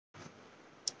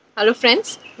Hello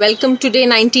friends, welcome to day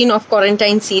 19 of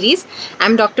quarantine series.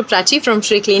 I'm Dr. Prachi from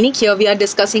Shri Clinic. Here we are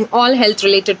discussing all health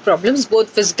related problems,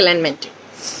 both physical and mental.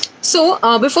 So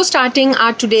before starting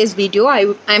our today's video,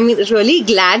 I'm really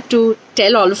glad to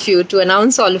tell all of you, to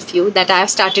announce all of you that I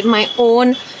have started my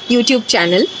own YouTube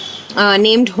channel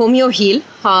named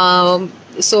Homoeopathic.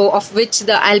 So of which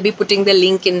I'll be putting the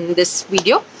link in this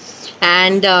video.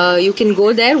 And you can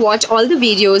go there, watch all the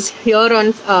videos here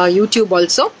on YouTube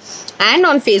also and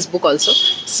on Facebook also.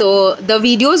 So the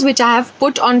videos which I have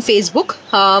put on Facebook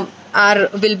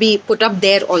will be put up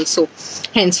there also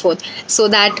henceforth, so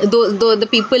that the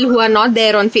people who are not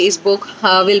there on Facebook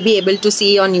will be able to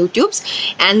see on YouTube's.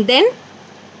 And then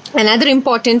another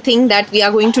important thing that we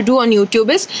are going to do on YouTube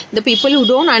is the people who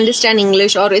don't understand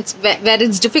English, or where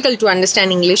it's difficult to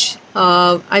understand English,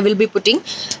 I will be putting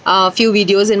a few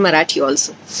videos in Marathi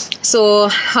also. So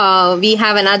we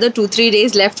have another 2-3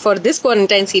 days left for this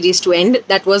quarantine series to end.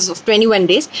 That was of 21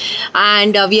 days,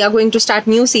 and we are going to start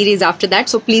new series after that.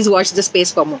 So please watch the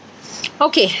space for more.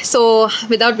 Okay, so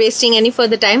without wasting any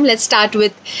further time, let's start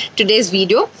with today's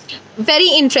video. Very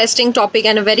interesting topic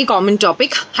and a very common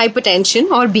topic, hypertension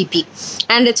or BP,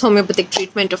 and its homeopathic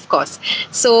treatment, of course.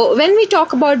 So when we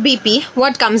talk about BP,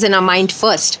 what comes in our mind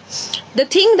first? The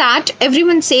thing that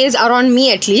everyone says, around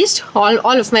me at least,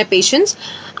 all of my patients,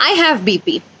 I have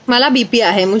BP. Mala BP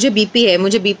hai, mujhe BP hai,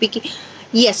 mujhe BP ki.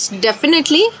 Yes,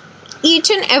 definitely,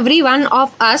 each and every one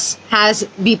of us has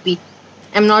BP.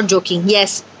 I'm not joking.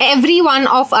 Yes, every one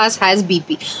of us has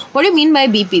BP. What do you mean by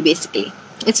BP basically?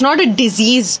 It's not a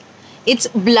disease. It's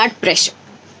blood pressure.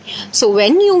 So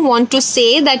when you want to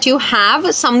say that you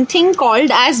have something called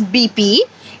as BP,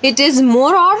 it is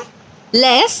more or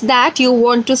less that you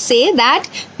want to say that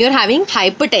you're having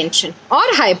hypertension or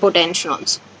hypotension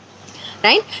also.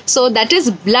 Right? So that is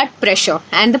blood pressure,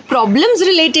 and the problems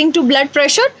relating to blood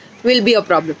pressure will be a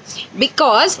problem,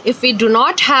 because if we do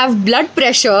not have blood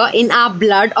pressure in our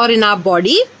blood or in our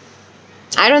body,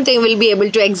 I don't think we'll be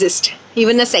able to exist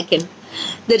even a second.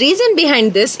 The reason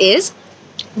behind this is,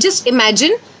 just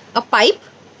imagine a pipe,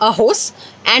 a hose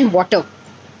and water,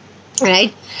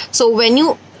 right? So when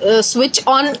you switch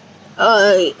on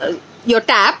your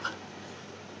tap,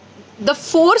 the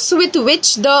force with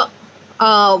which the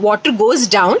water goes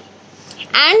down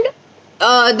and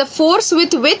the force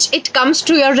with which it comes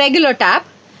to your regular tap,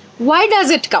 why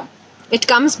does it come? It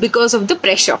comes because of the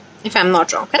pressure, if I'm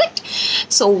not wrong, correct?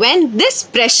 So when this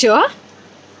pressure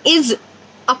is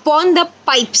upon the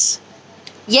pipes,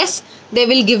 yes, they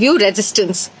will give you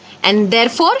resistance, and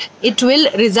therefore it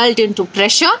will result into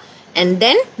pressure, and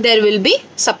then there will be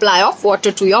supply of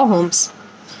water to your homes.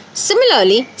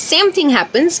 Similarly, same thing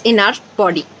happens in our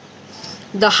body.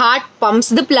 The heart pumps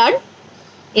the blood.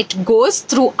 It goes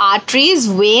through arteries,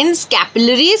 veins,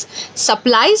 capillaries,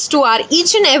 supplies to our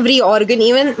each and every organ,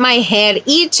 even my hair,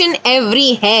 each and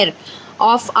every hair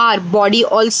of our body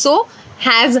also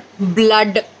has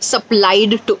blood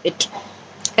supplied to it.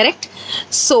 Correct?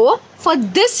 So, for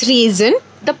this reason,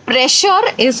 the pressure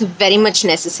is very much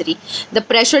necessary. The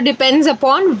pressure depends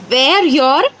upon where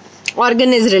your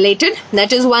organ is related.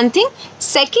 That is one thing.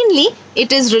 Secondly,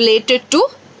 it is related to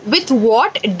with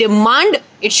what demand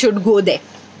it should go there.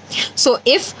 So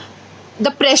if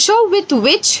the pressure with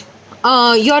which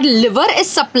your liver is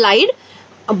supplied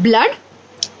blood,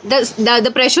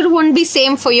 the pressure won't be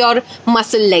same for your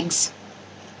muscle legs.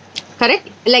 Correct?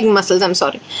 Leg muscles, I'm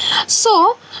sorry.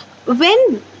 So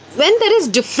when there is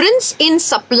difference in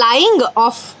supplying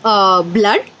of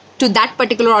blood to that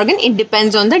particular organ, it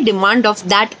depends on the demand of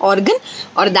that organ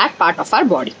or that part of our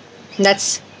body.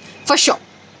 That's for sure.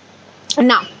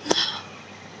 Now,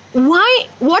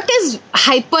 what is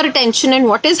hypertension and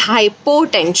what is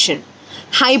hypotension?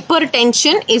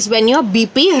 Hypertension is when your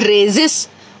BP raises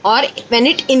or when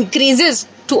it increases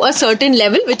to a certain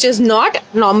level which is not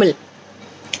normal.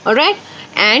 Alright?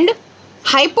 And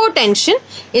hypotension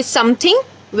is something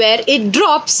where it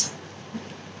drops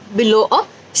below a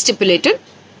stipulated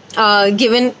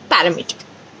given parameter.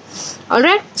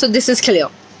 Alright? So this is clear.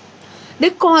 The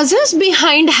causes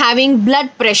behind having blood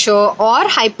pressure or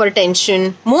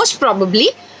hypertension, most probably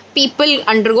people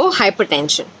undergo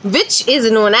hypertension, which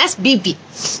is known as BP.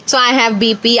 So I have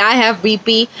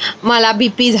BP, mala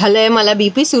BP zhale, mala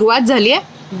BP suruat zhali hai.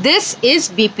 This is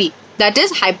BP, that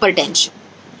is hypertension.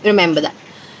 Remember that.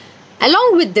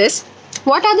 Along with this,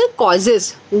 what are the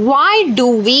causes? Why do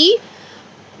we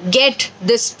get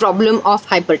this problem of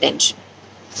hypertension?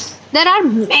 There are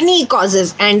many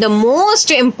causes, and the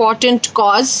most important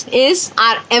cause is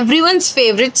everyone's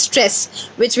favorite stress,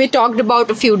 which we talked about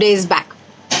a few days back.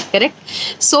 Correct?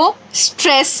 So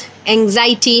stress,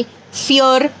 anxiety,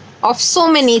 fear of so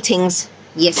many things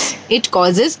Yes, it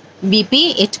causes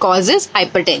BP, it causes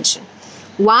hypertension.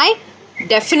 Why?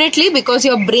 Definitely because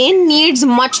your brain needs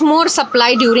much more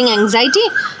supply during anxiety.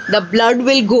 The blood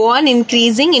will go on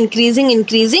increasing.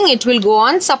 It will go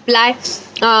on supply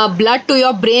blood to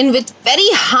your brain with very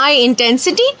high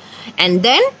intensity, and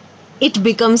then it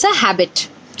becomes a habit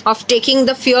of taking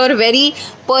the fear very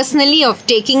personally, of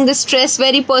taking the stress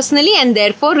very personally, and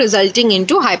therefore resulting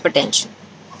into hypertension.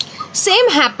 Same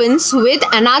happens with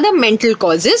another mental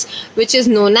causes, which is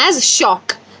known as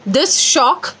shock. This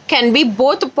shock can be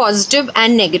both positive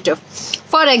and negative.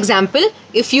 For example,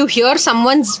 if you hear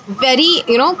someone's very,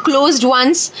 closed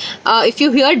ones, if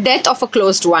you hear death of a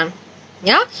closed one,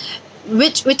 yeah,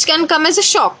 which can come as a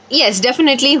shock. Yes,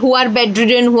 definitely, who are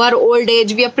bedridden, who are old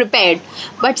age, we are prepared.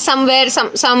 But somewhere,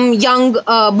 some young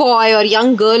boy or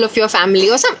young girl of your family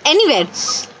or anywhere,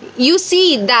 you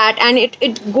see that, and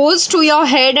it goes to your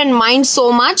head and mind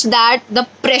so much that the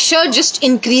pressure just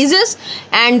increases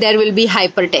and there will be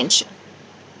hypertension.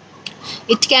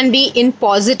 It can be in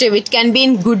positive, it can be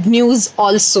in good news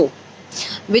also,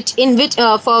 for which in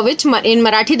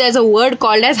Marathi there's a word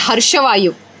called as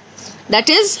harshavayu. That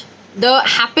is, the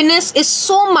happiness is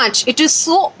so much, it is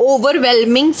so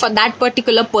overwhelming for that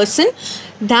particular person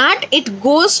that it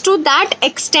goes to that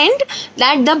extent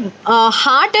that the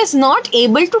heart is not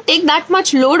able to take that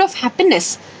much load of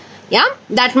happiness. Yeah,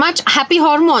 that much happy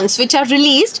hormones which are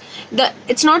released,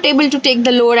 it's not able to take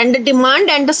the load, and the demand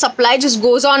and the supply just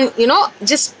goes on,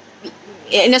 just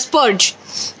in a spurge.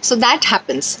 So that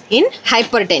happens in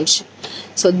hypertension.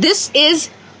 So this is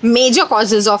major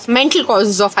causes of mental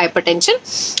causes of hypertension.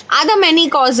 Other many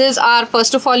causes are,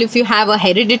 first of all, if you have a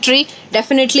hereditary,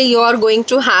 definitely you are going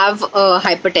to have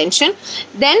hypertension.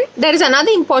 Then there is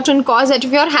another important cause, that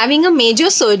if you are having a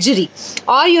major surgery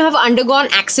or you have undergone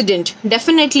accident,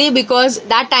 definitely, because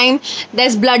that time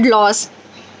there's blood loss.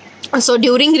 So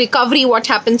during recovery, what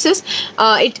happens is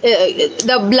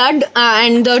the blood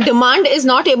and the demand is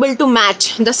not able to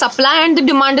match. The supply and the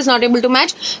demand is not able to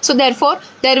match. So therefore,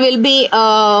 there will be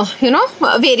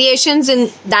variations in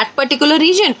that particular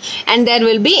region, and there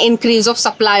will be increase of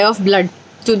supply of blood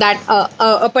to that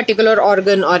a particular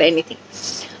organ or anything.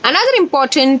 Another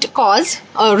important cause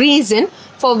or reason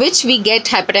for which we get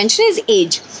hypertension is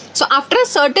age. So after a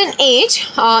certain age,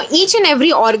 each and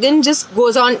every organ just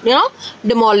goes on,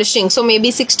 demolishing. So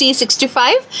maybe 60,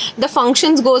 65, the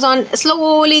functions goes on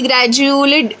slowly,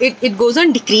 gradually, it goes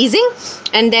on decreasing,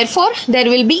 and therefore there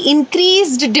will be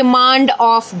increased demand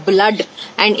of blood.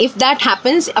 And if that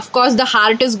happens, of course, the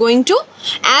heart is going to,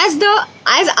 as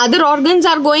other organs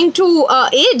are going to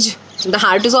age, the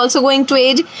heart is also going to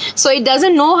age. So it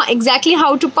doesn't know exactly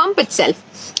how to pump itself.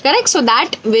 Correct? So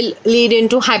that will lead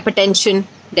into hypertension,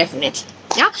 definitely.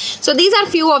 Yeah. So these are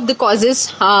few of the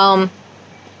causes of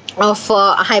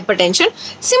hypertension.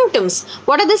 Symptoms.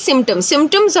 What are the symptoms?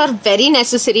 Symptoms are very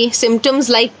necessary. Symptoms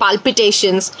like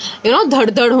palpitations, dhad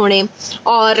dhad hone,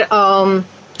 or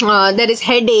there is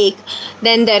headache,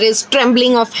 then there is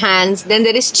trembling of hands, then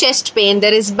there is chest pain,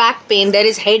 there is back pain, there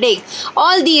is headache.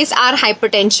 All these are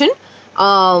hypertension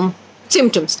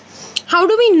symptoms. How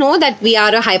do we know that we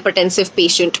are a hypertensive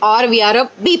patient or we are a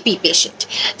BP patient?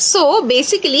 So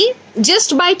basically,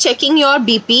 just by checking your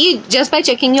BP, just by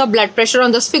checking your blood pressure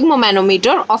on the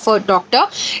sphygmomanometer of a doctor,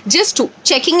 just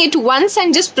checking it once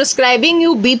and just prescribing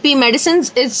you BP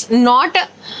medicines is not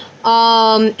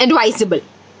advisable.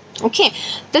 Okay,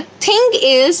 the thing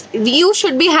is, you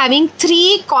should be having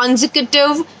 3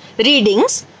 consecutive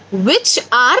readings, which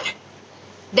are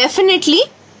definitely,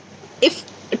 if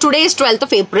today is 12th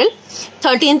of April,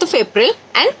 13th of April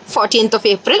and 14th of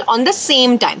April on the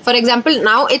same time. For example,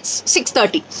 now it's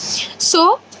 6:30.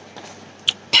 So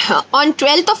on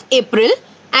 12th of April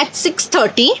at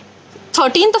 6:30,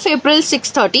 13th of April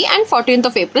 6:30 and 14th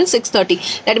of April 6:30.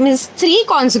 That means 3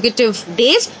 consecutive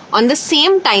days on the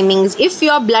same timings. If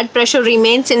your blood pressure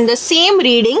remains in the same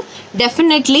reading,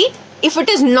 definitely, if it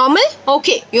is normal,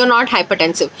 okay, you're not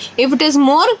hypertensive. If it is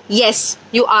more, yes,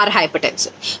 you are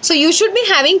hypertensive. So you should be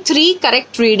having 3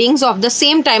 correct readings of the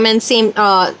same time and same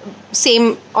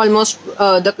almost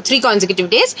the 3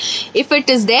 consecutive days. If it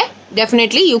is there,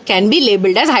 definitely you can be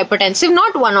labeled as hypertensive,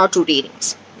 not 1 or 2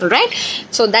 readings. Alright,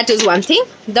 so that is one thing.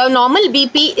 The normal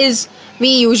BP is, we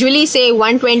usually say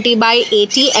 120 by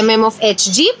 80 mm of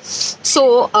Hg.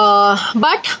 So,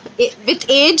 but with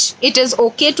age, it is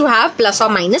okay to have plus or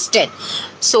minus 10.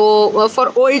 So,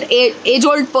 for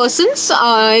age-old persons,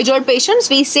 age-old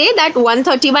patients, we say that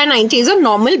 130 by 90 is a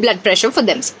normal blood pressure for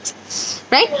themselves.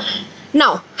 Right?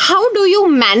 Now, how do you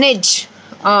manage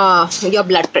your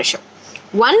blood pressure?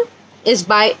 One is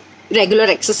by regular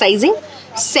exercising.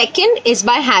 Second is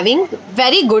by having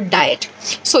very good diet.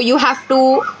 So you have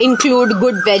to include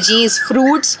good veggies,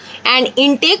 fruits, and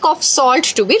intake of salt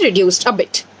to be reduced a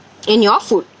bit in your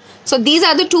food. So these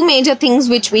are the two major things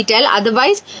which we tell.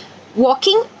 Otherwise,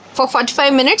 walking for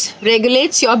 45 minutes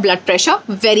regulates your blood pressure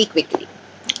very quickly.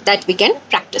 That we can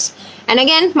practice. And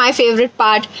again, my favorite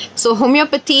part, so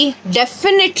homeopathy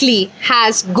definitely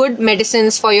has good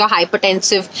medicines for your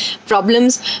hypertensive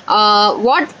problems.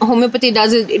 What homeopathy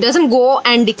does is it doesn't go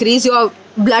and decrease your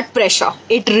blood pressure.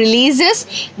 It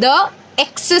releases the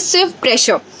excessive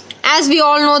pressure. As we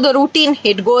all know the routine,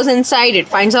 it goes inside, it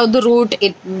finds out the root,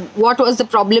 what was the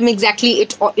problem exactly,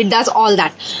 it does all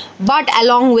that. But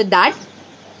along with that,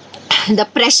 the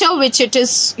pressure which it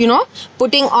is,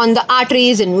 putting on the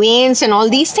arteries and veins and all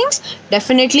these things,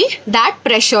 definitely that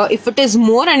pressure, if it is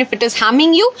more and if it is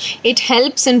harming you, it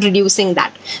helps in reducing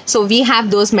that. So we have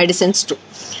those medicines too.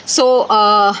 So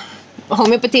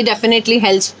homeopathy definitely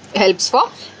helps for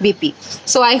BP.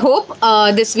 So I hope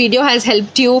this video has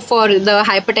helped you for the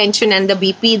hypertension and the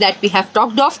BP that we have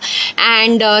talked of.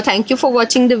 And thank you for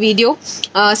watching the video.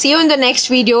 See you in the next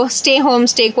video. Stay home,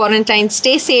 stay quarantined,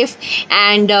 stay safe,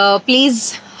 and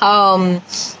please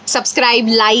subscribe,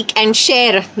 like, and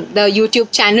share the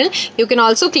YouTube channel. You can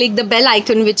also click the bell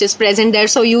icon which is present there,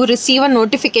 so you receive a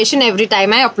notification every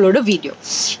time I upload a video.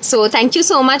 So thank you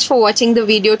so much for watching the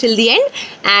video till the end,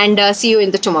 and see you in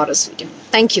the tomorrow's video.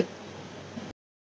 Thank you.